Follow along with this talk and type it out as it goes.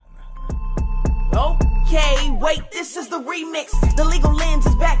Okay, wait, this is the remix. The Legal Lens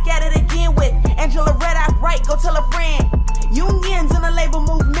is back at it again with Angela Reddock Wright. Go tell a friend. Unions in the labor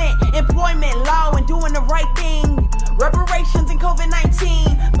movement, employment law and doing the right thing. Reparations and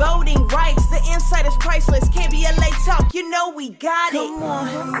COVID-19, voting rights, the insight is priceless. KBLA talk, you know we got it. Come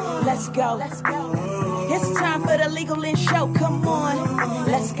on, let's go. It's time for the Legal Lens show. Come on,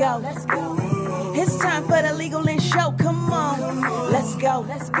 let's go. It's time for the Legal Lens show. Come on, let's go.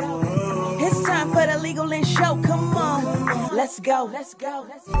 It's time for the Legal Lens show. Come on, let's go.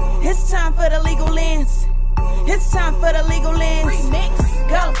 It's time for the Legal Lens. It's time for the Legal Lens. Remix.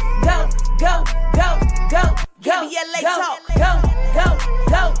 Go, go, go, go, go, go. KBLA talk. Go, go,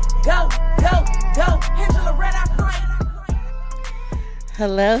 go, go, go, go. Angela Reddock Wright.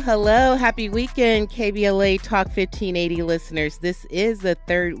 Hello. Happy weekend, KBLA Talk 1580 listeners. This is the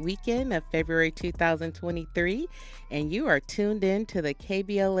third weekend of February 2023, and you are tuned in to the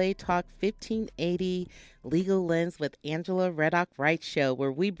KBLA Talk 1580 Legal Lens with Angela Reddock Wright show,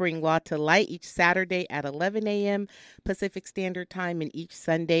 where we bring law to light each Saturday at 11 a.m. Pacific Standard Time and each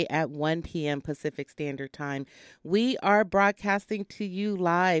Sunday at 1 p.m. Pacific Standard Time. We are broadcasting to you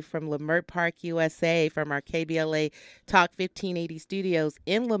live from Leimert Park, USA, from our KBLA Talk 1580 studios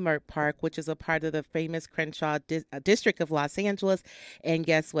in Leimert Park, which is a part of the famous Crenshaw district of Los Angeles. And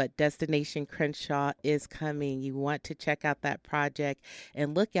guess what? Destination Crenshaw is coming. You want to check out that project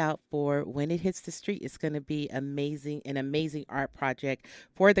and look out for when it hits the street. It's going to be an amazing art project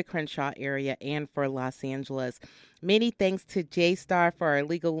for the Crenshaw area and for Los Angeles. Many thanks to J-Star for our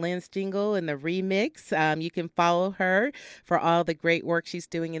Legal Lens jingle and the remix. You can follow her for all the great work she's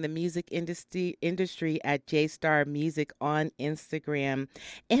doing in the music industry at J-Star Music on Instagram.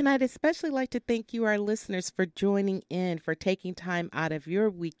 And I'd especially like to thank you, our listeners, for joining in, for taking time out of your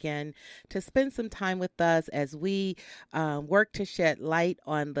weekend to spend some time with us as we work to shed light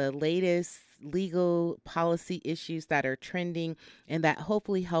on the latest legal policy issues that are trending and that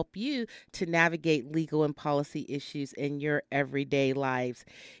hopefully help you to navigate legal and policy issues in your everyday lives.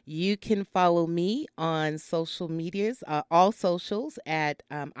 You can follow me on social medias, all socials at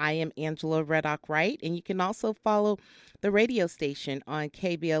I am Angela Reddock Wright, and you can also follow the radio station on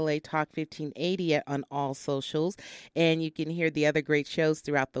KBLA Talk 1580 on all socials, and you can hear the other great shows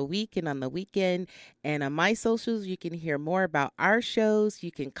throughout the week and on the weekend. And on my socials, you can hear more about our shows.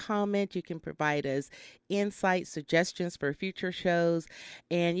 You can comment. You can provide us insight, suggestions for future shows,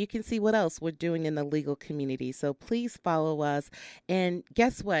 and you can see what else we're doing in the legal community. So please follow us. And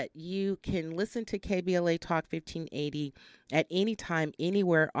guess what? You can listen to KBLA Talk 1580 at any time,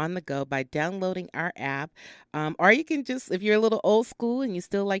 anywhere on the go by downloading our app. Or you can just, if you're a little old school and you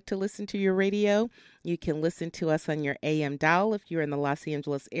still like to listen to your radio, you can listen to us on your AM dial if you're in the Los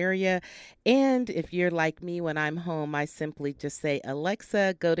Angeles area. And if you're like me, when I'm home, I simply just say,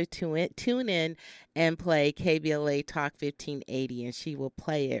 Alexa, go to tune in and play KBLA Talk 1580, and she will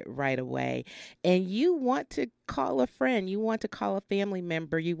play it right away. And you want to call a friend, you want to call a family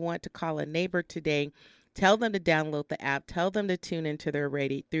member, you want to call a neighbor today. Tell them to download the app. Tell them to tune into their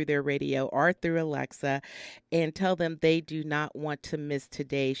radio through their radio or through Alexa, and tell them they do not want to miss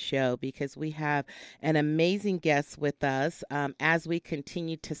today's show, because we have an amazing guest with us as we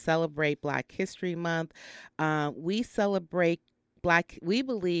continue to celebrate Black History Month. We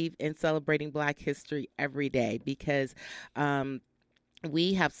believe in celebrating Black history every day, because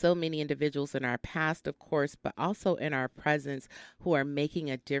we have so many individuals in our past, of course, but also in our presence who are making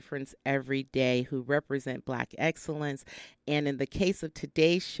a difference every day, who represent Black excellence. And in the case of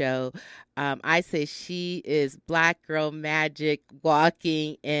today's show, I say she is Black girl magic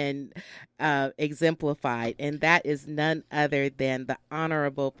walking and exemplified. And that is none other than the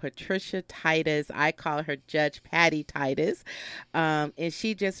Honorable Patricia Titus. I call her Judge Patty Titus. And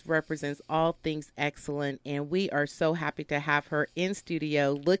she just represents all things excellent. And we are so happy to have her in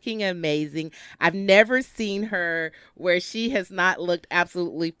studio looking amazing. I've never seen her where she has not looked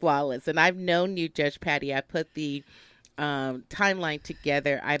absolutely flawless. And I've known you, Judge Patty. I put the timeline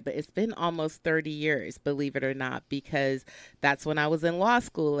together. It's been almost 30 years, believe it or not, because that's when I was in law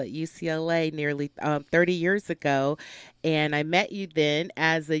school at UCLA nearly 30 years ago. And I met you then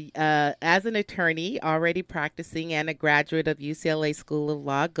as an attorney already practicing and a graduate of UCLA School of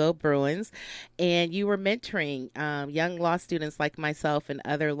Law. Go Bruins. And you were mentoring young law students like myself and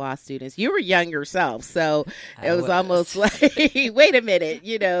other law students. You were young yourself, so it was almost like, wait a minute,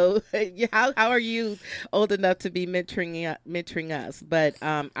 how are you old enough to be mentoring mentoring us. But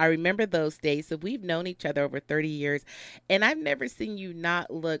I remember those days. So we've known each other over 30 years, and I've never seen you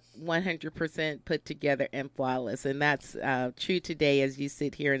not look 100% put together and flawless. And that's true today as you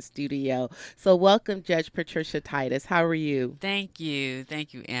sit here in studio. So welcome, Judge Patricia Titus. How are you? Thank you.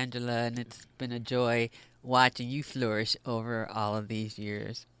 Thank you, Angela. And it's been a joy watching you flourish over all of these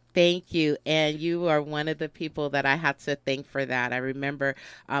years. Thank you. And you are one of the people that I have to thank for that. I remember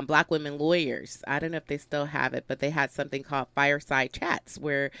Black women lawyers. I don't know if they still have it, but they had something called Fireside Chats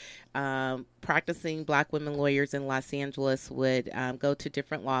where practicing Black women lawyers in Los Angeles would go to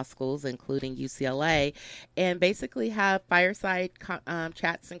different law schools, including UCLA, and basically have fireside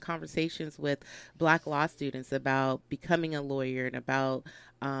chats and conversations with Black law students about becoming a lawyer and about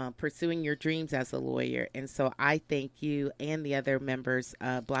pursuing your dreams as a lawyer. And so I thank you and the other members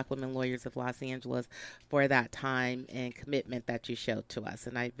of Black Women Lawyers of Los Angeles for that time and commitment that you showed to us.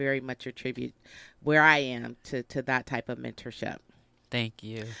 And I very much attribute where I am to that type of mentorship. Thank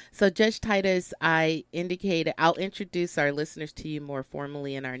you. So, Judge Titus, I indicated I'll introduce our listeners to you more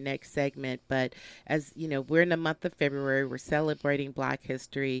formally in our next segment. But as you know, we're in the month of February. We're celebrating Black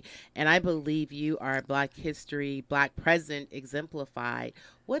history. And I believe you are Black history, Black present exemplified.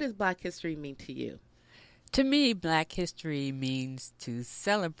 What does Black history mean to you? To me, Black history means to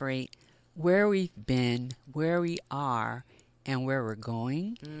celebrate where we've been, where we are, and where we're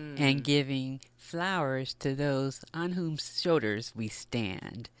going, and giving flowers to those on whose shoulders we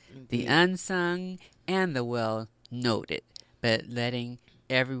stand, the unsung and the well-noted, but letting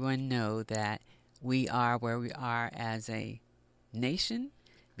everyone know that we are where we are as a nation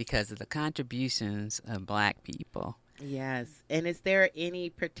because of the contributions of Black people. Yes. And is there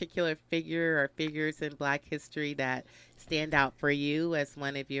any particular figure or figures in Black history that stand out for you as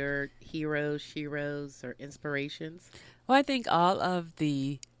one of your heroes, sheroes, or inspirations? Well, I think all of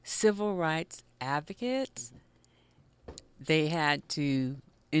the civil rights advocates, they had to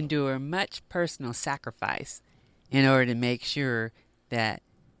endure much personal sacrifice in order to make sure that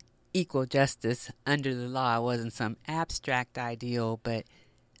equal justice under the law wasn't some abstract ideal, but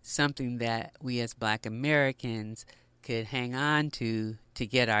something that we as Black Americans could hang on to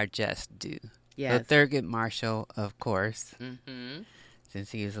get our just due. Yes. So Thurgood Marshall, of course,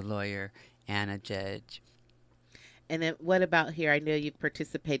 since he was a lawyer and a judge. And then what about here? I know you've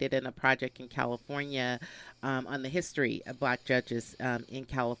participated in a project in California on the history of Black judges in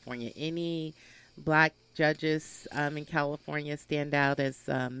California. Any Black judges in California stand out as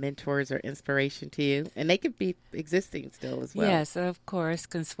mentors or inspiration to you? And they could be existing still as well. Yes, of course,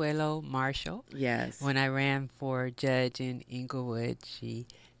 Consuelo Marshall. Yes. When I ran for judge in Inglewood, she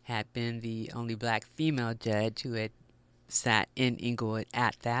had been the only Black female judge who had sat in Inglewood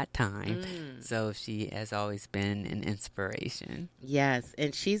at that time. So she has always been an inspiration. Yes.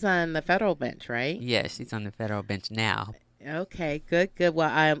 And she's on the federal bench, right? Yes, she's on the federal bench now. Okay, good.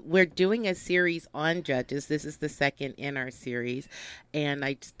 Well, we're doing a series on judges. This is the second in our series, and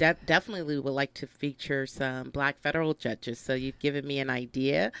I definitely would like to feature some Black federal judges. So you've given me an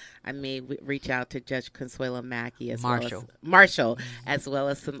idea. I may reach out to Judge Consuelo Mackey as Marshall, as well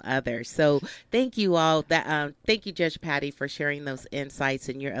as some others. So thank you all. Thank you, Judge Patty, for sharing those insights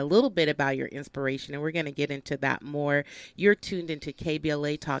and a little bit about your inspiration. And we're going to get into that more. You're tuned into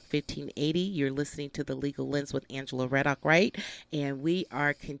KBLA Talk 1580. You're listening to The Legal Lens with Angela Reddock. Right? And we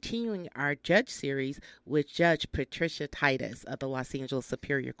are continuing our judge series with Judge Patricia Titus of the Los Angeles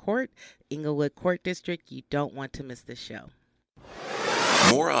Superior Court, Inglewood Court District. You don't want to miss this show.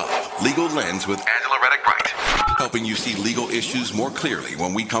 More of Legal Lens with Angela Reddock Wright, helping you see legal issues more clearly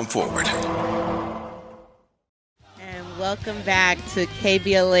when we come forward. Welcome back to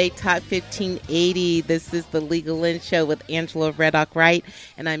KBLA Talk 1580. This is the Legal Lens Show with Angela Reddock Wright,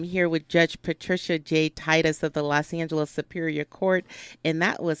 and I'm here with Judge Patricia J. Titus of the Los Angeles Superior Court, and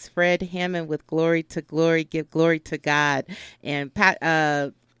that was Fred Hammond with Glory to Glory, Give Glory to God. And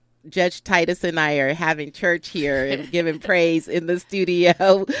Judge Titus and I are having church here and giving praise in the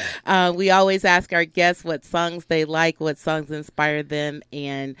studio. We always ask our guests what songs they like, what songs inspire them,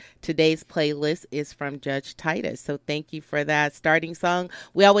 and today's playlist is from Judge Titus. So thank you for that starting song.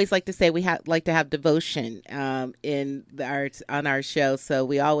 We always like to say we like to have devotion on our show, so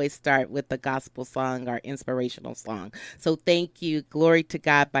we always start with the gospel song, our inspirational song. So thank you, Glory to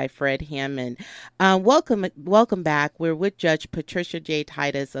God by Fred Hammond. Welcome back. We're with Judge Patricia J.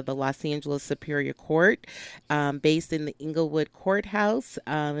 Titus of the Los Angeles Superior Court, based in the Inglewood Courthouse.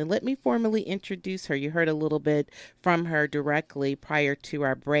 And let me formally introduce her. You heard a little bit from her directly prior to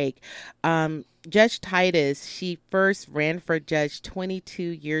our break. Judge Titus, she first ran for judge 22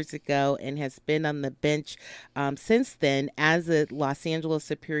 years ago and has been on the bench since then as a Los Angeles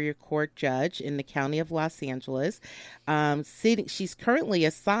Superior Court judge in the County of Los Angeles. She's currently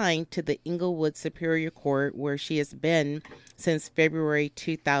assigned to the Inglewood Superior Court, where she has been since February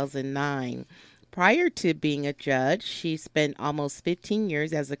 2009. Prior to being a judge, she spent almost 15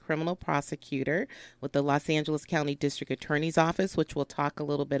 years as a criminal prosecutor with the Los Angeles County District Attorney's Office, which we'll talk a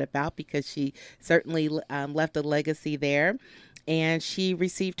little bit about because she certainly left a legacy there. And she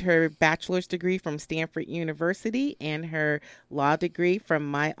received her bachelor's degree from Stanford University and her law degree from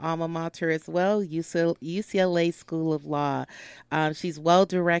my alma mater as well, UCLA School of Law. She's well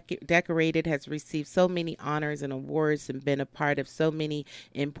decorated, has received so many honors and awards, and been a part of so many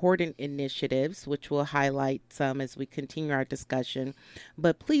important initiatives, which we'll highlight some as we continue our discussion.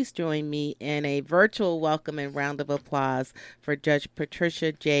 But please join me in a virtual welcome and round of applause for Judge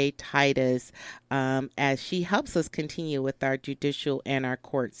Patricia J. Titus as she helps us continue with our Judicial and our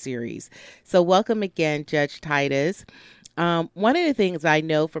court series. So welcome again, Judge Titus. One of the things I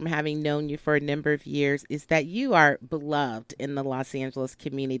know from having known you for a number of years is that you are beloved in the Los Angeles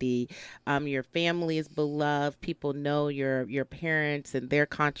community. Your family is beloved. People know your parents and their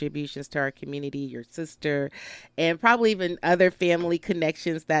contributions to our community, your sister, and probably even other family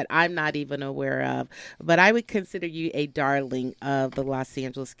connections that I'm not even aware of. But I would consider you a darling of the Los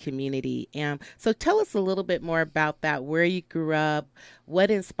Angeles community. So tell us a little bit more about that, where you grew up,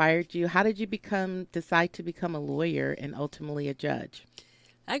 what inspired you? How did you decide to become a lawyer and ultimately a judge?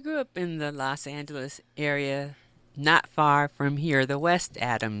 I grew up in the Los Angeles area, not far from here, the West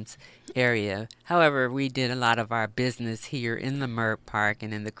Adams area. However, we did a lot of our business here in the Murr Park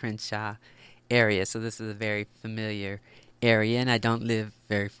and in the Crenshaw area, so this is a very familiar area, and I don't live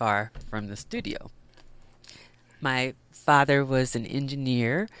very far from the studio. My father was an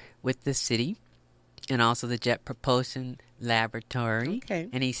engineer with the city and also the Jet Propulsion Laboratory,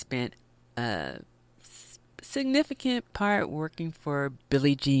 and he spent a significant part working for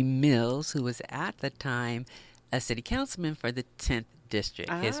Billy G. Mills, who was at the time a city councilman for the 10th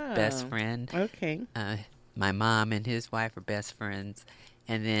District. His best friend. My mom and his wife were best friends.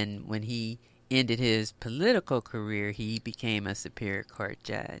 And then when he ended his political career, he became a Superior Court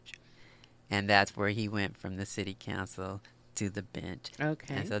judge. And that's where he went from the city council to the bench.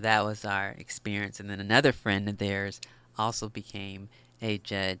 And so that was our experience. And then another friend of theirs also became a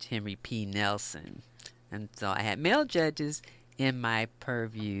judge, Henry P. Nelson. And so I had male judges in my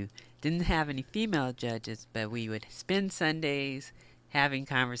purview. Didn't have any female judges, but we would spend Sundays having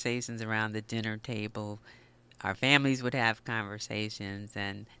conversations around the dinner table. Our families would have conversations,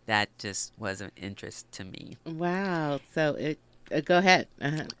 and that just was of interest to me. Wow. So go ahead.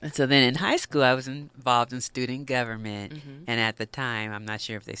 So then in high school, I was involved in student government. And at the time, I'm not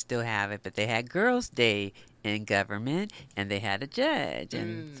sure if they still have it, but they had Girls' Day in government, and they had a judge.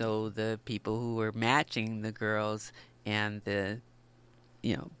 And so the people who were matching the girls and the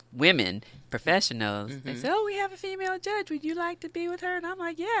women, professionals, they said, oh, we have a female judge. Would you like to be with her? And I'm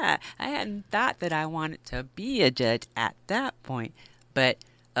like, yeah. I hadn't thought that I wanted to be a judge at that point. But,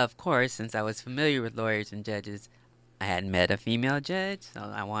 of course, since I was familiar with lawyers and judges, I hadn't met a female judge, so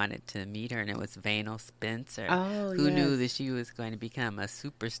I wanted to meet her, and it was Vanel Spencer, who knew that she was going to become a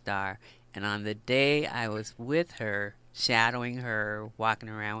superstar. And on the day I was with her, shadowing her, walking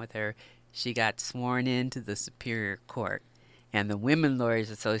around with her, she got sworn into the Superior Court. And the Women Lawyers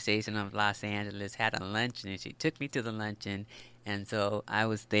Association of Los Angeles had a luncheon, and she took me to the luncheon. And so I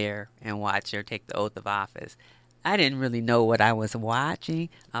was there and watched her take the oath of office. I didn't really know what I was watching.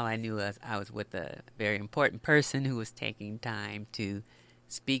 All I knew was I was with a very important person who was taking time to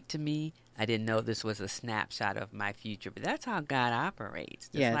speak to me. I didn't know this was a snapshot of my future, but that's how God operates.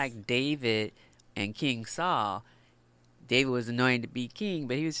 Just like David and King Saul. David was anointed to be king,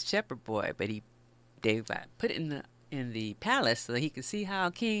 but he was a shepherd boy. But David put it in the palace so that he could see how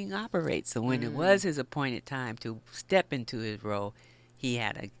a king operates. So when it was his appointed time to step into his role, he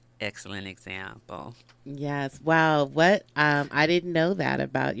had an excellent example. Yes. Wow. What I didn't know that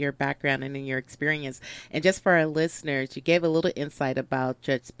about your background and in your experience. And just for our listeners, you gave a little insight about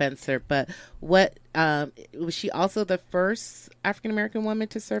Judge Spencer, but what was she also the first African American woman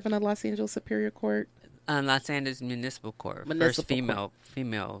to serve in the Los Angeles Superior Court? Los Angeles Municipal Court, first female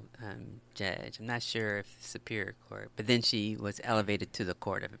judge. I'm not sure if Superior Court, but then she was elevated to the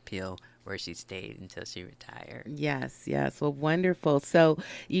Court of Appeal, where she stayed until she retired. Yes. Well, wonderful. So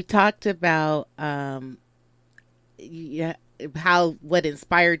you talked about what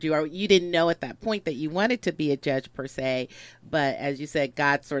inspired you, or you didn't know at that point that you wanted to be a judge per se, but as you said,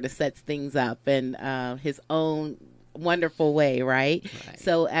 God sort of sets things up, and his own wonderful way, right? Right.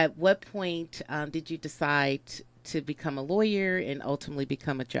 So at what point did you decide to become a lawyer and ultimately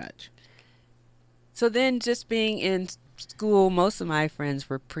become a judge? So then, just being in school, most of my friends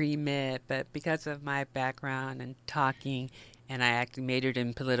were pre-med, but because of my background and talking, and I actually majored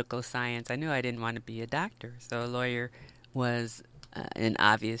in political science, I knew I didn't want to be a doctor. So a lawyer was an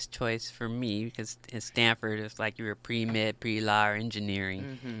obvious choice for me, because in Stanford, it's like you were pre-med, pre-law, or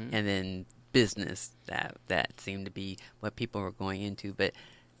engineering, and then business. That seemed to be what people were going into. But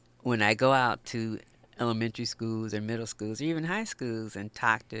when I go out to elementary schools or middle schools or even high schools and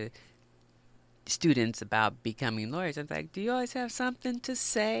talk to students about becoming lawyers, I'm like, do you always have something to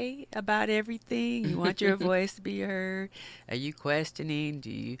say about everything? You want your voice to be heard? Are you questioning? Do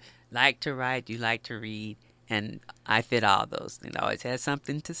you like to write? Do you like to read? And I fit all those things. I always had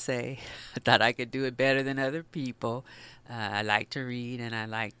something to say. I thought I could do it better than other people. I like to read and I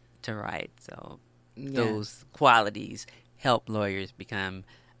like to write. So those qualities help lawyers become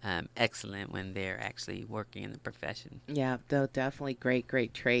excellent when they're actually working in the profession. Yeah, they're definitely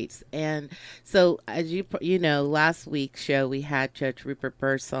great traits. And so, as you know, last week's show we had Judge Rupert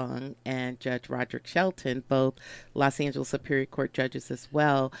Birdsong and Judge Roderick Shelton, both Los Angeles Superior Court judges as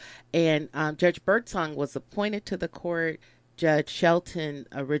well. And Judge Birdsong was appointed to the court. Judge Shelton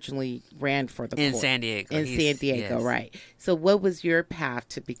originally ran for the in court. San Diego. In San Diego, yes. right. So what was your path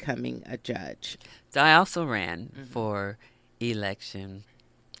to becoming a judge? So I also ran for election.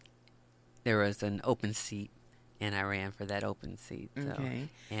 There was an open seat, and I ran for that open seat. So, Okay.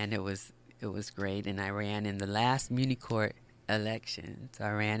 and it was great. And I ran in the last Muni Court election. So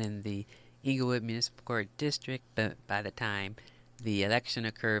I ran in the Inglewood Municipal Court District, but by the time the election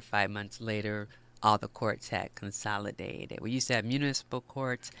occurred 5 months later, all the courts had consolidated. We used to have municipal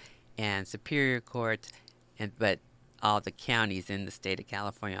courts and superior courts, but all the counties in the state of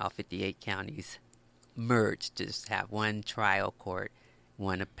California, all 58 counties, merged to just have one trial court,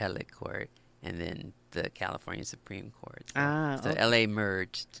 one appellate court, and then the California Supreme Court. So okay. LA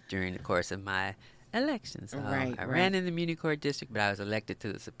merged during the course of my election. So Right, I ran in the Muni Court District, but I was elected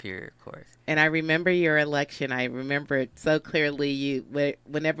to the Superior Court. And I remember your election. I remember it so clearly.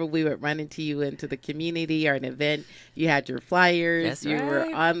 Whenever we would run into you into the community or an event, you had your flyers. That's you right.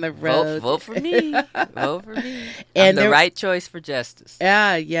 were on the road. Vote for me. Vote for me. And I'm the right choice for justice.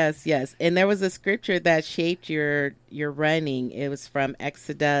 Yes. And there was a scripture that shaped your running. It was from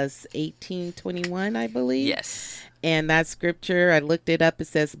Exodus 18:21, I believe. Yes. And that scripture, I looked it up. It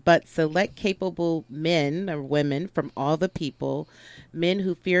says, "But select capable men or women from all the people, men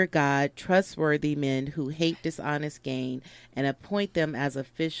who fear God, trustworthy men who hate dishonest gain, and appoint them as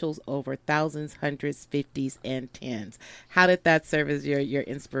officials over thousands, hundreds, fifties, and tens." How did that serve as your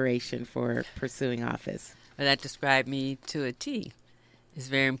inspiration for pursuing office? Well, that described me to a T. It's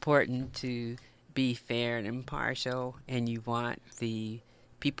very important to be fair and impartial, and you want the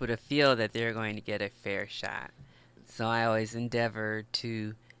people to feel that they're going to get a fair shot. So I always endeavor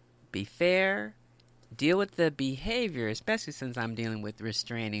to be fair, deal with the behavior, especially since I'm dealing with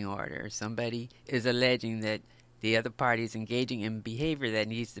restraining orders. Somebody is alleging that the other party is engaging in behavior that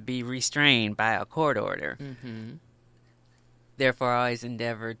needs to be restrained by a court order. Therefore, I always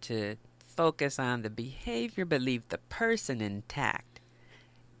endeavor to focus on the behavior but leave the person intact.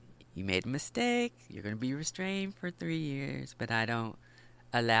 You made a mistake, you're going to be restrained for 3 years, but I don't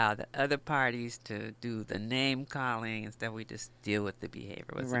allow the other parties to do the name calling. Instead, we just deal with the behavior.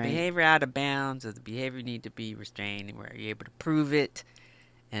 Was the behavior out of bounds, or the behavior need to be restrained, and were you able to prove it?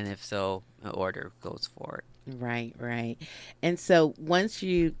 And if so, an order goes forward. Right. And so once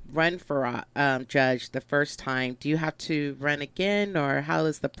you run for judge the first time, do you have to run again, or how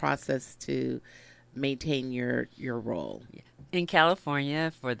is the process to maintain your role? In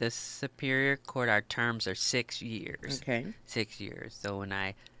California, for the Superior Court, our terms are 6 years. Okay. 6 years. So when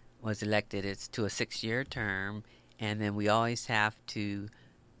I was elected, it's to a 6-year term, and then we always have to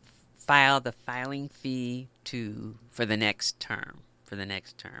file the filing fee for the next term.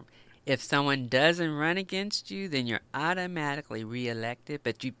 If someone doesn't run against you, then you're automatically reelected,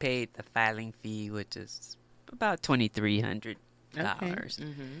 but you paid the filing fee, which is about $2,300.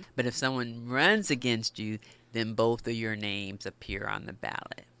 But if someone runs against you, then both of your names appear on the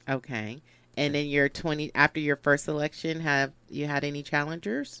ballot. Okay. And then after your first election, have you had any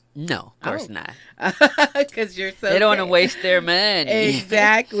challengers? No, of course not. Because you're so They don't want to waste their money.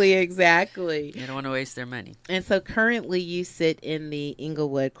 Exactly. They don't want to waste their money. And so currently you sit in the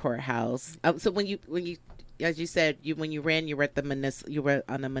Inglewood courthouse. So when you as you said, when you ran, you were at you were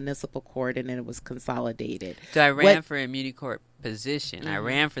on the municipal court, and then it was consolidated. So I ran for a Muni Court position. I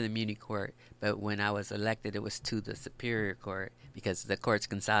ran for the Muni Court, but when I was elected, it was to the Superior Court. because the courts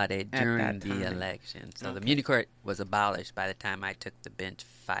consolidated At during that the time. election. So the Okay. muni court was abolished by the time I took the bench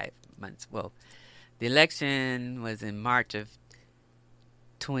 5 months. Well, the election was in March of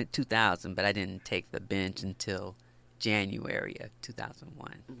 2000, but I didn't take the bench until January of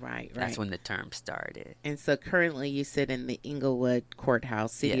 2001. Right, That's right. when the term started. And so currently you sit in the Inglewood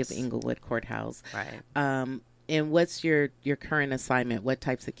Courthouse, City of Yes. Inglewood Courthouse. Right. And what's your current assignment? What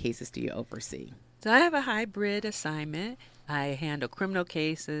types of cases do you oversee? So I have a hybrid assignment. I handle criminal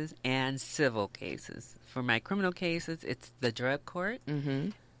cases and civil cases. For my criminal cases, it's the drug court. Mm-hmm.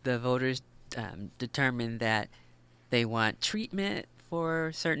 The voters determine that they want treatment for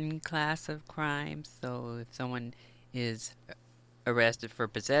a certain class of crimes. So if someone is arrested for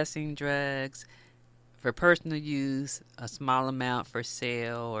possessing drugs, for personal use, a small amount for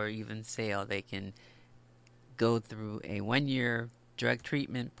sale or even sale, they can go through a 1-year drug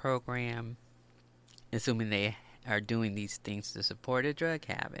treatment program, assuming they are doing these things to support a drug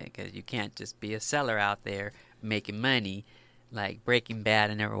habit, because you can't just be a seller out there making money like Breaking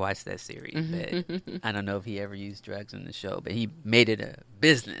Bad. I never watched that series, but I don't know if he ever used drugs in the show, but he made it a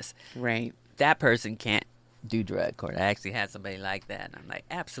business. Right. That person can't do drug court. I actually had somebody like that, and I'm like,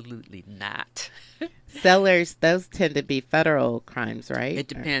 absolutely not. Sellers, those tend to be federal crimes, right? It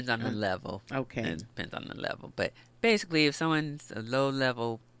depends on the level. Okay. It depends on the level. But basically, if someone's a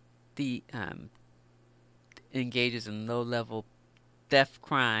low-level, engages in low-level theft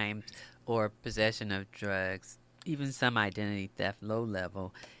crimes or possession of drugs, even some identity theft,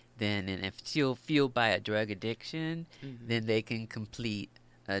 low-level, then and if still fueled by a drug addiction, then they can complete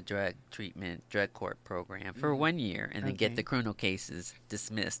a drug court program for 1 year and then get the criminal cases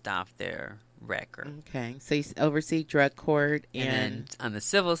dismissed off their record. Okay. So you oversee drug court And then on the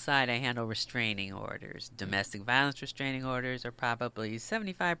civil side, I handle restraining orders. Domestic violence restraining orders are probably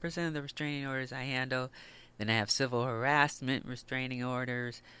 75% of the restraining orders I handle. Then I have civil harassment restraining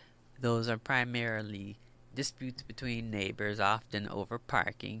orders. Those are primarily disputes between neighbors, often over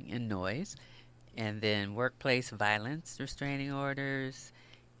parking and noise. And then workplace violence restraining orders,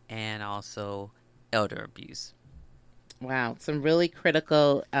 and also elder abuse. Wow, some really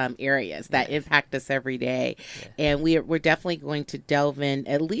critical areas that impact us every day. Yes. And we're definitely going to delve in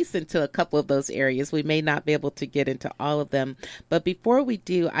at least into a couple of those areas. We may not be able to get into all of them. But before we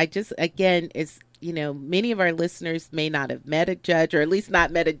do, I just, again, it's, many of our listeners may not have met a judge, or at least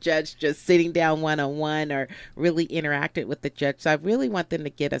not met a judge just sitting down one-on-one or really interacted with the judge. So I really want them to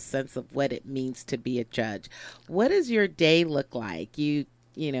get a sense of what it means to be a judge. What does your day look like? You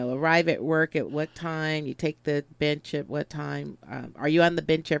arrive at work at what time? You take the bench at what time? Are you on the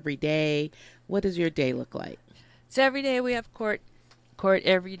bench every day? What does your day look like? So every day we have court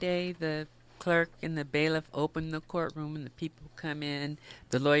every day. The clerk and the bailiff open the courtroom and the people come in.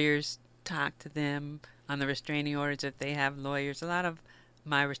 The lawyers talk to them on the restraining orders if they have lawyers. A lot of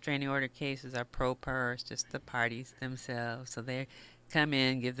my restraining order cases are pro per, just the parties themselves. So they come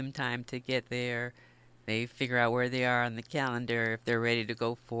in, give them time to get there. They figure out where they are on the calendar. If they're ready to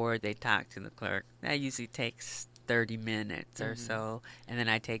go forward, they talk to the clerk. That usually takes 30 minutes or so. And then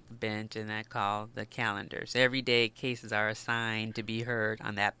I take the bench and I call the calendar. So every day cases are assigned to be heard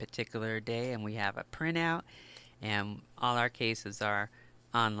on that particular day. And we have a printout. And all our cases are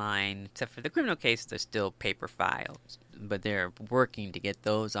online, except for the criminal cases, they're still paper files. But they're working to get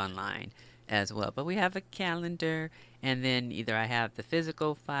those online as well. But we have a calendar, and then either I have the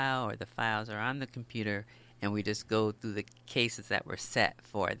physical file or the files are on the computer, and we just go through the cases that were set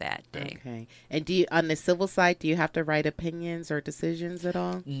for that day. Okay. And do you, on the civil side, do you have to write opinions or decisions at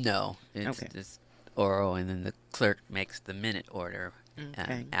all? No, it's just oral, and then the clerk makes the minute order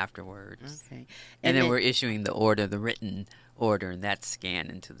afterwards. Okay. And then we're issuing the order, the written order, and that's scanned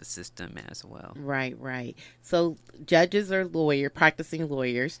into the system as well. Right, right. So judges are practicing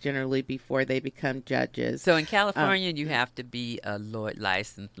lawyers generally before they become judges. So in California, you have to be a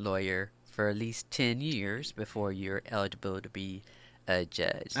licensed lawyer for at least 10 years before you're eligible to be a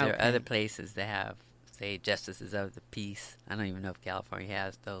judge. There are other places that have, say, justices of the peace. I don't even know if California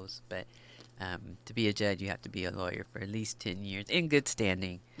has those, but to be a judge, you have to be a lawyer for at least 10 years in good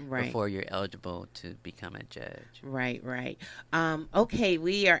standing before you're eligible to become a judge. Right, right. Okay,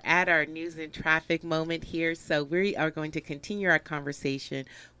 we are at our news and traffic moment here, so we are going to continue our conversation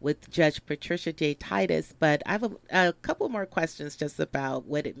with Judge Patricia J. Titus, but I have a couple more questions just about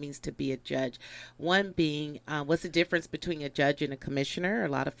what it means to be a judge. One being, what's the difference between a judge and a commissioner? A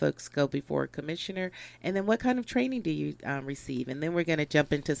lot of folks go before a commissioner. And then what kind of training do you receive? And then we're going to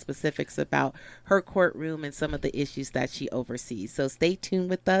jump into specifics about her courtroom and some of the issues that she oversees. So stay tuned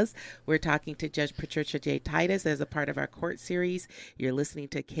with us. We're talking to Judge Patricia J. Titus as a part of our court series. You're listening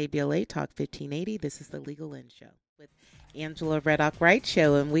to KBLA Talk 1580. This is the Legal Lens Show with Angela Reddock Wright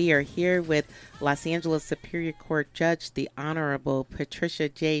Show, and we are here with Los Angeles Superior Court Judge, the Honorable Patricia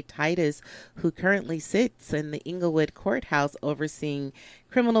J. Titus, who currently sits in the Inglewood Courthouse overseeing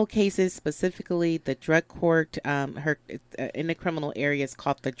criminal cases, specifically the drug court. Her in the criminal area is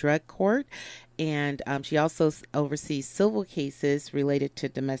called the drug court, and she also oversees civil cases related to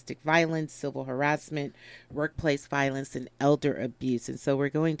domestic violence, civil harassment, workplace violence, and elder abuse. And so we're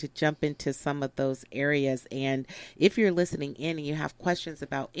going to jump into some of those areas. And if you're listening in and you have questions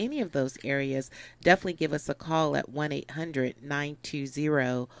about any of those areas, definitely give us a call at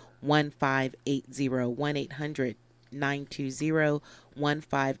 1-800-920-1580,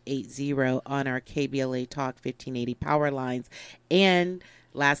 1-800-920-1580 on our KBLA Talk 1580 power lines. And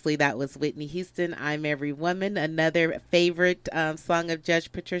lastly, that was Whitney Houston, I'm Every Woman, another favorite song of Judge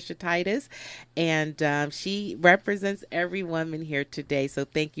Patricia Titus. And she represents every woman here today. So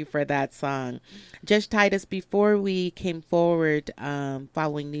thank you for that song. Judge Titus, before we came forward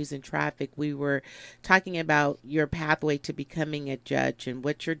following news and traffic, we were talking about your pathway to becoming a judge and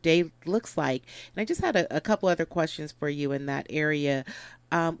what your day looks like. And I just had a couple other questions for you in that area.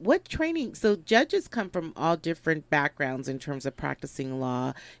 What training? So judges come from all different backgrounds in terms of practicing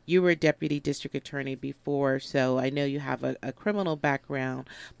law. You were a deputy district attorney before, so I know you have a criminal background.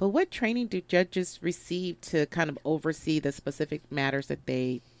 But what training do judges receive to kind of oversee the specific matters that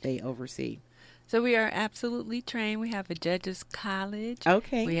they oversee? So we are absolutely trained. We have a judges college.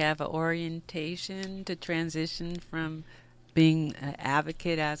 Okay. We have an orientation to transition from being an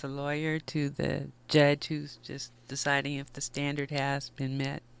advocate as a lawyer to the judge who's just deciding if the standard has been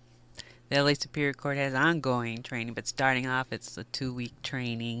met. The LA Superior Court has ongoing training, but starting off it's a 2-week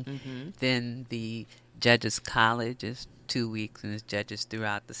training. Mm-hmm. Then the Judges College is 2 weeks, and there's judges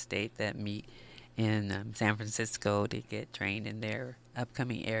throughout the state that meet in San Francisco to get trained in their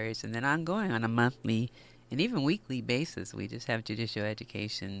upcoming areas. And then ongoing on a monthly and even weekly basis, we just have judicial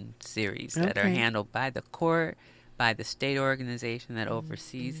education series that are handled by the court, by the state organization that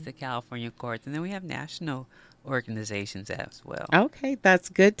oversees the California courts, and then we have national organizations as well. Okay, that's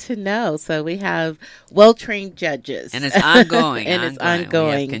good to know. So we have well-trained judges. And it's ongoing. It's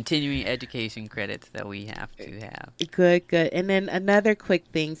ongoing. We have continuing education credits that we have to have. Good. And then another quick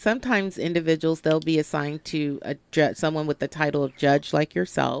thing. Sometimes individuals, they'll be assigned to someone with the title of judge like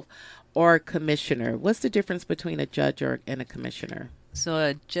yourself or commissioner. What's the difference between a judge and a commissioner? So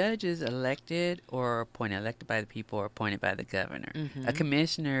a judge is elected or appointed, elected by the people or appointed by the governor. Mm-hmm. A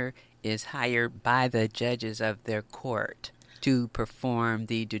commissioner is hired by the judges of their court to perform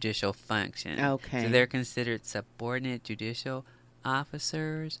the judicial function. Okay. So they're considered subordinate judicial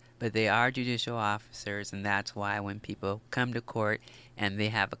officers, but they are judicial officers, and that's why when people come to court and they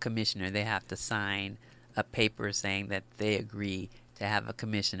have a commissioner, they have to sign a paper saying that they agree to have a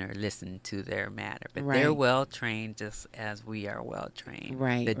commissioner listen to their matter. But they're well trained just as we are well trained.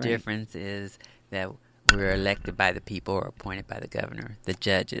 The difference is that we're elected by the people or appointed by the governor, the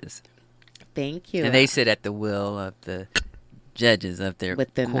judges. Thank you. And they sit at the will of the judges of their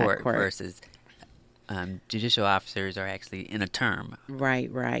court versus judicial officers are actually in a term.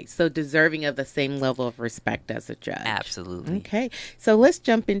 Right. So deserving of the same level of respect as a judge. Absolutely. Okay. So let's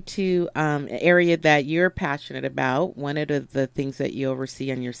jump into an area that you're passionate about. One of the things that you oversee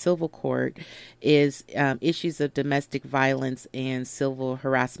on your civil court is issues of domestic violence and civil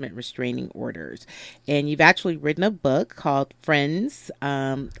harassment restraining orders. And you've actually written a book called Friends,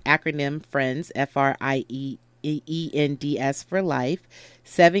 acronym Friends, FRIENDS for life,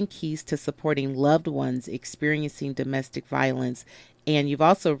 7 keys to supporting loved ones experiencing domestic violence. And you've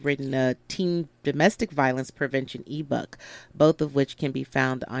also written a teen domestic violence prevention ebook, both of which can be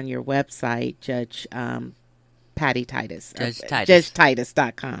found on your website, Judge Patty Titus,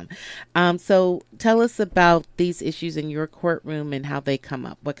 JudgeTitus.com. So tell us about these issues in your courtroom and how they come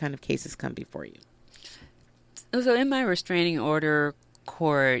up. What kind of cases come before you? So in my restraining order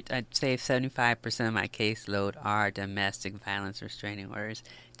court, I'd say 75% of my caseload are domestic violence restraining orders.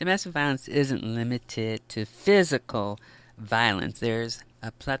 Domestic violence isn't limited to physical violence. There's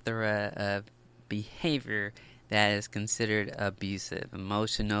a plethora of behavior that is considered abusive: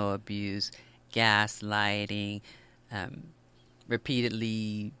 emotional abuse, gaslighting,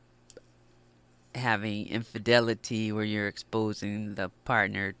 repeatedly having infidelity where you're exposing the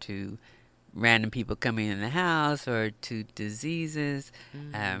partner to random people coming in the house or to diseases,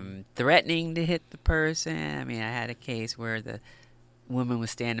 threatening to hit the person. I mean, I had a case where the woman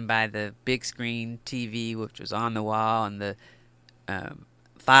was standing by the big screen TV, which was on the wall, and the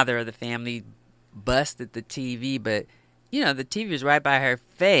father of the family busted the TV, but the TV was right by her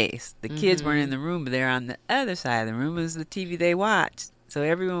face. The kids weren't in the room, but they're on the other side of the room. It was the TV they watched. So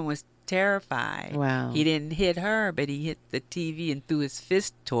everyone was terrified. Wow. He didn't hit her, but he hit the TV and threw his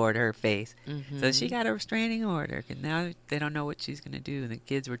fist toward her face. So she got a restraining order, because now they don't know what she's going to do. And the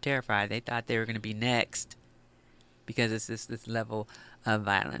kids were terrified. They thought they were going to be next, because it's this level of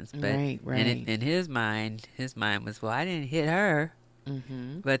violence. But right. in his mind was, well, I didn't hit her.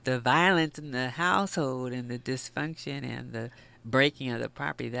 But the violence in the household and the dysfunction and the breaking of the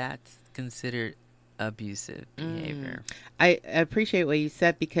property, that's considered abusive behavior. I appreciate what you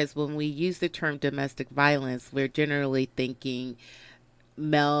said, because when we use the term domestic violence, we're generally thinking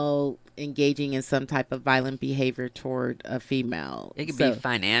male engaging in some type of violent behavior toward a female. It could be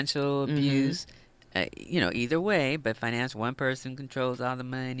financial abuse, either way, but financial, one person controls all the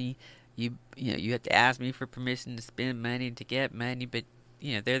money. You have to ask me for permission to spend money, to get money, but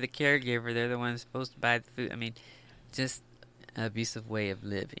they're the caregiver, they're the ones supposed to buy the food. I mean, just an abusive way of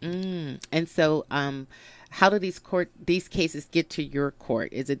living. And so how do these cases get to your court?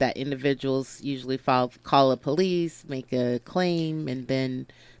 Is it that individuals usually call the police, make a claim, and then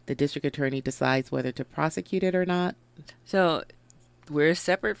the district attorney decides whether to prosecute it or not? So we're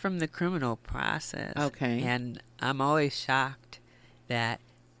separate from the criminal process. Okay. And I'm always shocked that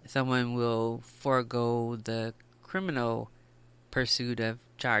someone will forego the criminal pursuit of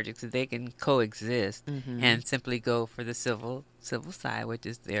charges, so they can coexist and simply go for the civil side, which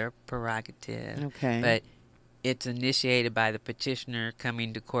is their prerogative. Okay. But it's initiated by the petitioner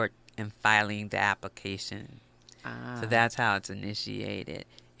coming to court and filing the application. So that's how it's initiated,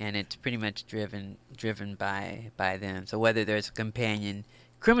 and it's pretty much driven by them. So whether there's a companion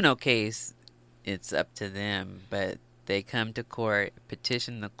criminal case, it's up to them, but they come to court,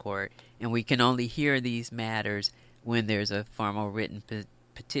 petition the court, and we can only hear these matters when there's a formal written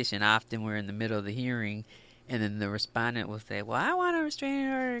petition. Often we're in the middle of the hearing, and then the respondent will say, well, I want a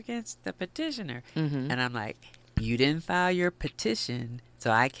restraining order against the petitioner. And I'm like, you didn't file your petition,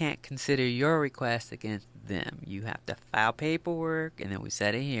 so I can't consider your request against them. You have to file paperwork, and then we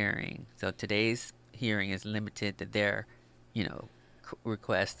set a hearing. So today's hearing is limited to their,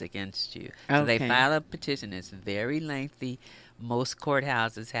 request against you. So they file a petition. It's very lengthy. Most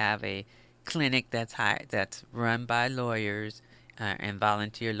courthouses have a clinic that's run by lawyers and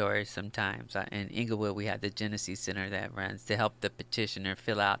volunteer lawyers sometimes. In Inglewood, we have the Genesee Center that runs to help the petitioner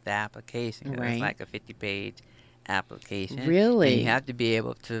fill out the application. Right. It's like a 50-page application. Really? And you have to be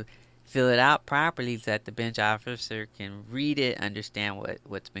able to fill it out properly so that the bench officer can read it, understand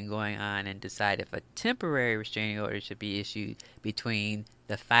what's been going on, and decide if a temporary restraining order should be issued between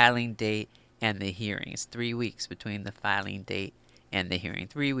the filing date and the hearing. It's 3 weeks between the filing date and the hearing.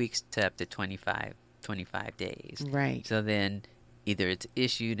 3 weeks to up to 25 days. Right. So then either it's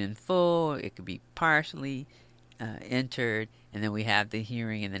issued in full, it could be partially entered, and then we have the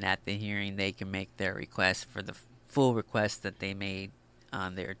hearing, and then at the hearing they can make their request for the full request that they made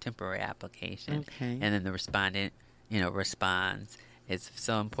on their temporary application. Okay. And then the respondent, responds. It's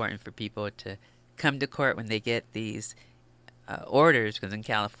so important for people to come to court when they get these orders, because in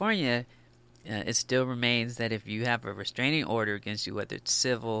California, it still remains that if you have a restraining order against you, whether it's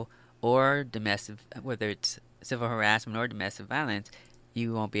civil or domestic, whether it's civil harassment or domestic violence,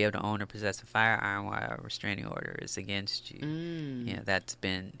 you won't be able to own or possess a firearm while a restraining order is against you. That's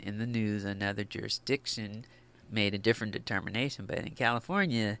been in the news. Another jurisdiction made a different determination, but in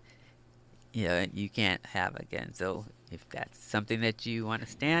California, you can't have a gun. So if that's something that you want to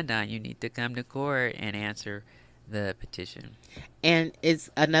stand on, you need to come to court and answer the petition. And is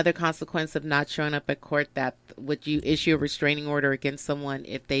another consequence of not showing up at court that would you issue a restraining order against someone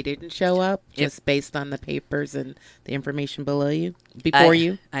if they didn't show up, just based on the papers and the information before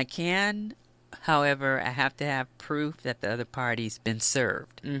you? I can. However, I have to have proof that the other party's been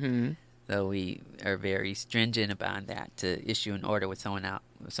served. So we are very stringent about that. To issue an order with someone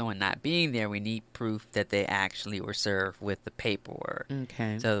not being there, we need proof that they actually were served with the paperwork.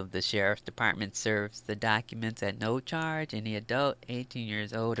 Okay. So the sheriff's department serves the documents at no charge. Any adult 18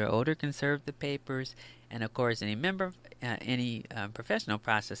 years old or older can serve the papers, and of course, any professional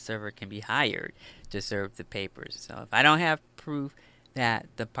process server can be hired to serve the papers. So if I don't have proof that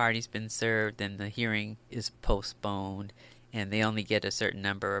the party's been served, then the hearing is postponed. And they only get a certain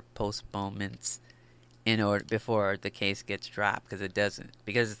number of postponements in order before the case gets dropped, because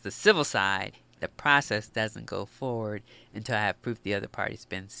it's the civil side. The process doesn't go forward until I have proof the other party's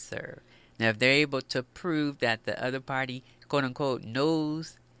been served. Now, if they're able to prove that the other party, quote unquote,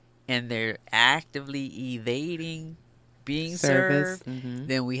 knows and they're actively evading being served,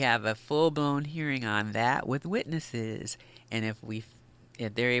 then we have a full blown hearing on that with witnesses. And if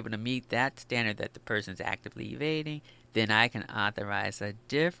they're able to meet that standard, that the person's actively evading, then I can authorize a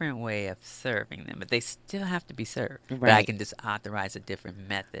different way of serving them. But they still have to be served. Right. But I can just authorize a different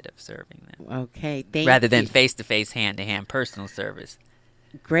method of serving them. Okay, thank rather than you. face-to-face, hand-to-hand personal service.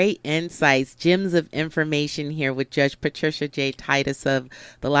 Great insights, gems of information here with Judge Patricia J. Titus of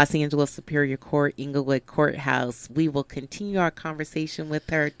the Los Angeles Superior Court, Inglewood Courthouse. We will continue our conversation with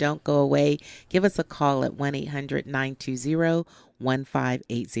her. Don't go away. Give us a call at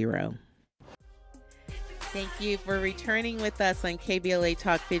 1-800-920-1580. Thank you for returning with us on KBLA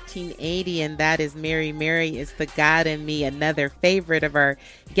Talk 1580, and that is Mary. Mary is the God in Me, another favorite of our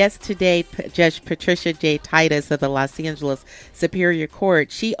guest today, Judge Patricia J. Titus of the Los Angeles Superior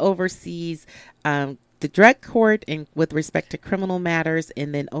Court. She oversees the drug court and with respect to criminal matters,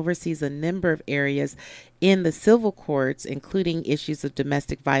 and then oversees a number of areas in the civil courts, including issues of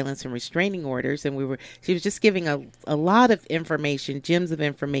domestic violence and restraining orders. And she was just giving a lot of information, gems of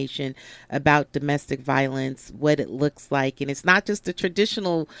information about domestic violence, what it looks like. And it's not just the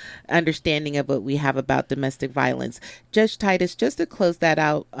traditional understanding of what we have about domestic violence. Judge Titus, just to close that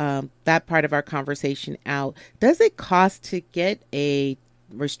out, that part of our conversation out, does it cost to get a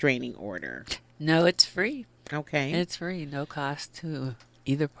restraining order? No, it's free. Okay. It's free, no cost to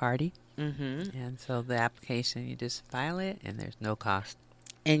either party. Mm-hmm. And so the application, you just file it, and there's no cost.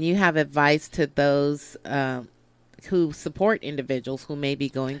 And you have advice to those who support individuals who may be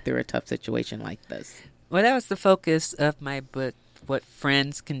going through a tough situation like this? Well, that was the focus of my book, what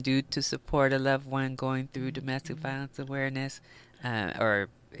friends can do to support a loved one going through domestic violence awareness or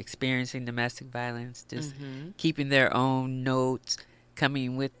experiencing domestic violence, just keeping their own notes,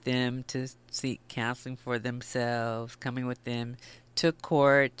 coming with them to seek counseling for themselves, coming with them to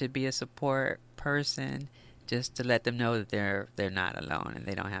court to be a support person, just to let them know that they're not alone and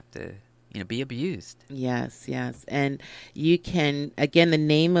they don't have to, be abused. Yes, yes. And you can, again, the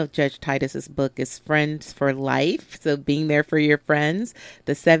name of Judge Titus's book is Friends for Life. So being there for your friends,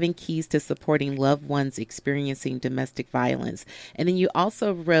 the 7 keys to supporting loved ones experiencing domestic violence. And then you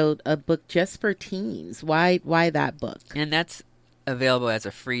also wrote a book just for teens. Why that book? And that's available as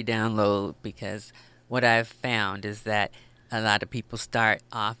a free download, because what I've found is that a lot of people start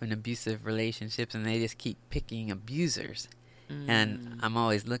off in abusive relationships and they just keep picking abusers. And I'm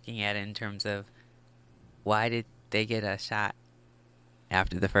always looking at it in terms of, why did they get a shot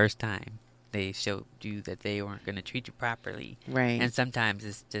after the first time? They showed you that they weren't going to treat you properly. Right. And sometimes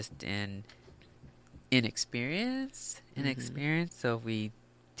it's just inexperience. So if we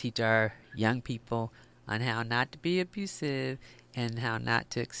teach our young people on how not to be abusive and how not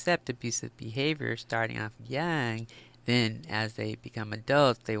to accept abusive behavior starting off young, then as they become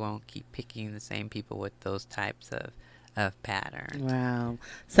adults, they won't keep picking the same people with those types of patterns. Wow.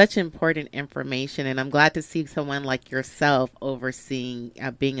 Such important information. And I'm glad to see someone like yourself overseeing,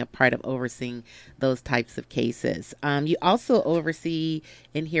 being a part of overseeing those types of cases. You also oversee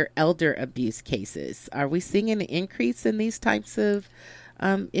and hear elder abuse cases. Are we seeing an increase in these types of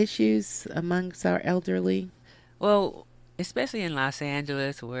issues amongst our elderly? Well, especially in Los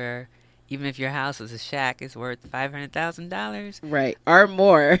Angeles, where even if your house was a shack, it's worth $500,000. Right. Or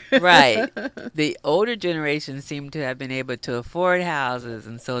more. Right. The older generation seem to have been able to afford houses,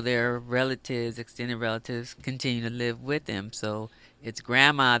 and so their relatives, extended relatives, continue to live with them. So it's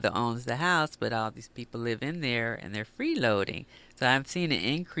grandma that owns the house, but all these people live in there, and they're freeloading. So I've seen an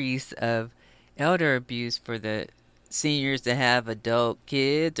increase of elder abuse for the seniors that have adult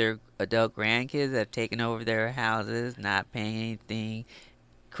kids or adult grandkids that have taken over their houses, not paying anything,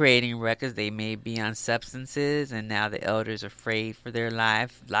 creating records. They may be on substances, and now the elders are afraid for their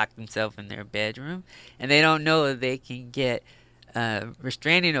life, lock themselves in their bedroom, and they don't know that they can get a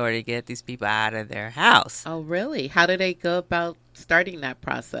restraining order to get these people out of their house. Oh, really? How do they go about starting that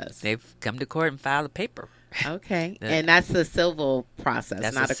process? They've come to court and filed a paper. Okay. And that's the civil process,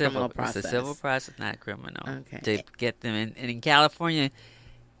 That's not a criminal process. It's a civil process, not criminal. Okay. To get them in. And in California,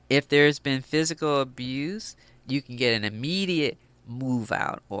 if there's been physical abuse, you can get an immediate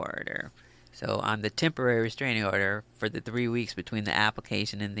move-out order. So on the temporary restraining order for the 3 weeks between the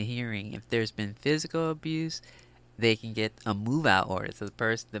application and the hearing, if there's been physical abuse, they can get a move-out order. So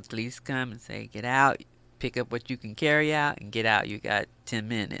the police come and say, get out, pick up what you can carry out, and get out. You got 10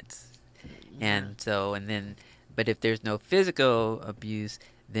 minutes. But if there's no physical abuse,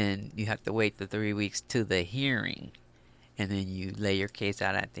 then you have to wait the 3 weeks to the hearing. And then you lay your case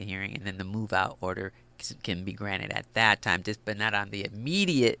out at the hearing, and then the move-out order can be granted at that time, but not on the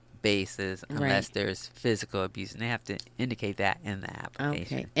immediate basis unless there's physical abuse, and they have to indicate that in the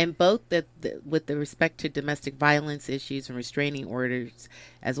application. Okay. And both with the respect to domestic violence issues and restraining orders,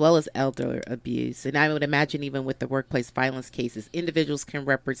 as well as elder abuse, and I would imagine even with the workplace violence cases, individuals can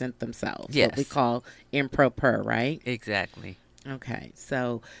represent themselves. Yes. What we call in pro per, right? Exactly. Okay.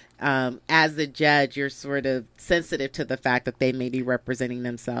 So as a judge, you're sort of sensitive to the fact that they may be representing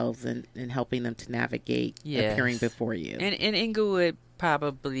themselves and helping them to navigate appearing before you. And in Inglewood,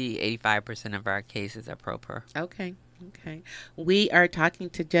 probably 85% of our cases are pro per. Okay. We are talking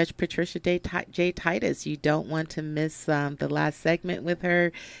to Judge Patricia J. Titus. You don't want to miss the last segment with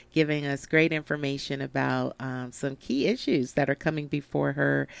her, giving us great information about some key issues that are coming before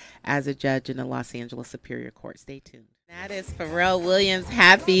her as a judge in the Los Angeles Superior Court. Stay tuned. That is Pharrell Williams,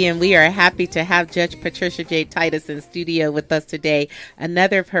 Happy, and we are happy to have Judge Patricia J. Titus in studio with us today.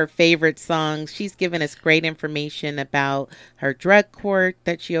 Another of her favorite songs. She's given us great information about her drug court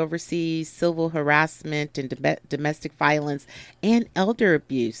that she oversees, civil harassment and domestic violence, and elder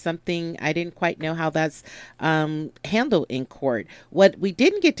abuse, something I didn't quite know how that's handled in court. What we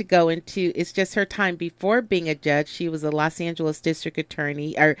didn't get to go into is just her time before being a judge. She was a Los Angeles district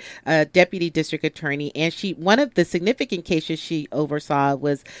attorney, or deputy district attorney, and one of the significant cases she oversaw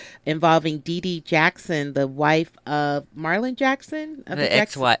was involving Dee Dee Jackson, the wife of Marlon Jackson, the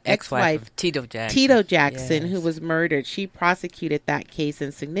ex-wife of Tito Jackson, who was murdered. She prosecuted that case,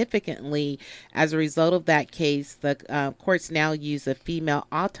 and significantly, as a result of that case, the courts now use a female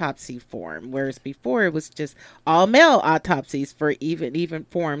autopsy form, whereas before it was just all male autopsies for even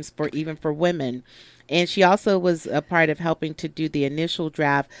forms for women. And she also was a part of helping to do the initial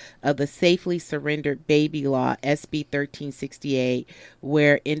draft of the Safely Surrendered Baby Law, SB 1368,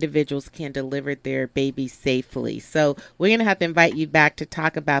 where individuals can deliver their babies safely. So we're going to have to invite you back to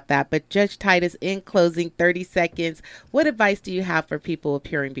talk about that. But Judge Titus, in closing, 30 seconds, what advice do you have for people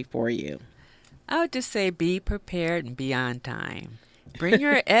appearing before you? I would just say be prepared and be on time. Bring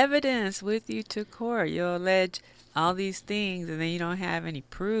your evidence with you to court. You'll allege all these things, and then you don't have any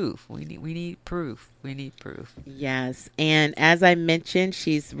proof. We need proof. We need proof. Yes. And as I mentioned,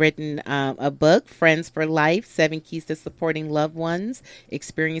 she's written a book, Friends for Life, 7 Keys to Supporting Loved Ones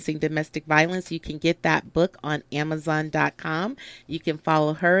Experiencing Domestic Violence. You can get that book on Amazon.com. You can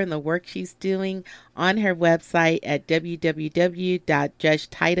follow her and the work she's doing on her website at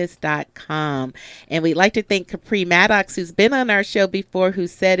www.judgetitus.com. And we'd like to thank Capri Maddox, who's been on our show before, who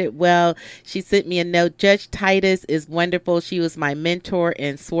said it well. She sent me a note. Judge Titus is wonderful. She was my mentor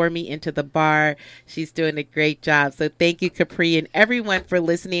and swore me into the bar. She's doing a great job. So thank you, Capri, and everyone for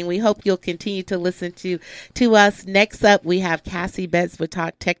listening. We hope you'll continue to listen to us. Next up, we have Cassie Betts with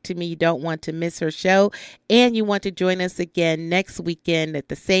Talk Tech to Me. You don't want to miss her show. And you want to join us again next weekend at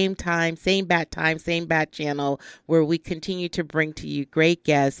the same time, same bat channel, where we continue to bring to you great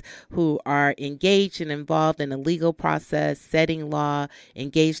guests who are engaged and involved in the legal process, setting law,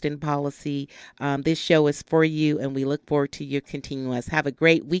 engaged in policy. This show is for you, and we look forward to your continuance. Have a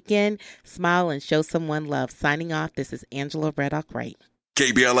great weekend. Smile and show someone love. Signing off, this is Angela Reddock Wright.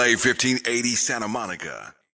 KBLA 1580 Santa Monica.